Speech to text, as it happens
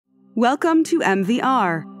Welcome to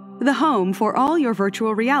MVR, the home for all your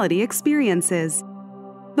virtual reality experiences.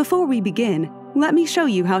 Before we begin, let me show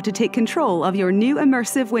you how to take control of your new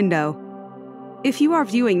immersive window. If you are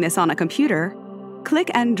viewing this on a computer,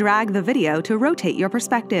 click and drag the video to rotate your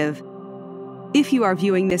perspective. If you are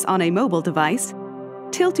viewing this on a mobile device,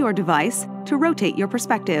 tilt your device to rotate your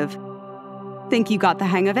perspective. Think you got the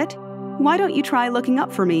hang of it? Why don't you try looking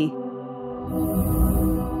up for me?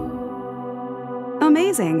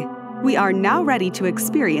 Amazing! We are now ready to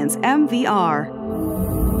experience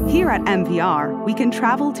MVR. Here at MVR, we can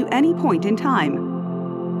travel to any point in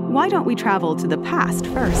time. Why don't we travel to the past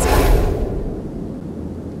first?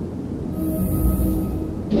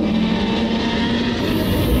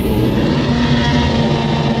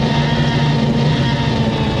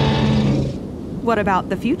 What about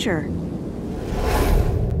the future?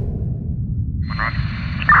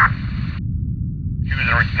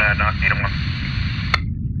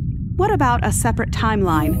 What about a separate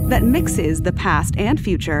timeline that mixes the past and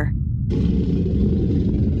future?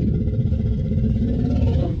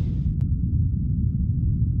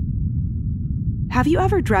 Have you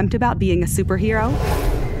ever dreamt about being a superhero?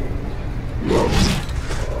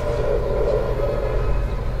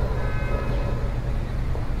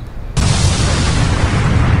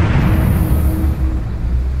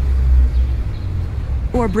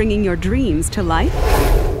 Or bringing your dreams to life?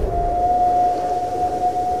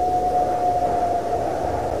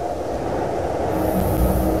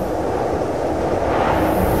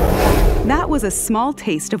 That was a small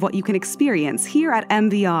taste of what you can experience here at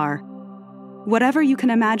MVR. Whatever you can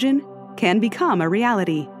imagine can become a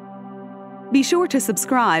reality. Be sure to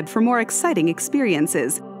subscribe for more exciting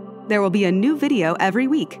experiences. There will be a new video every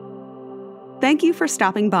week. Thank you for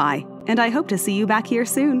stopping by, and I hope to see you back here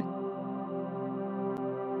soon.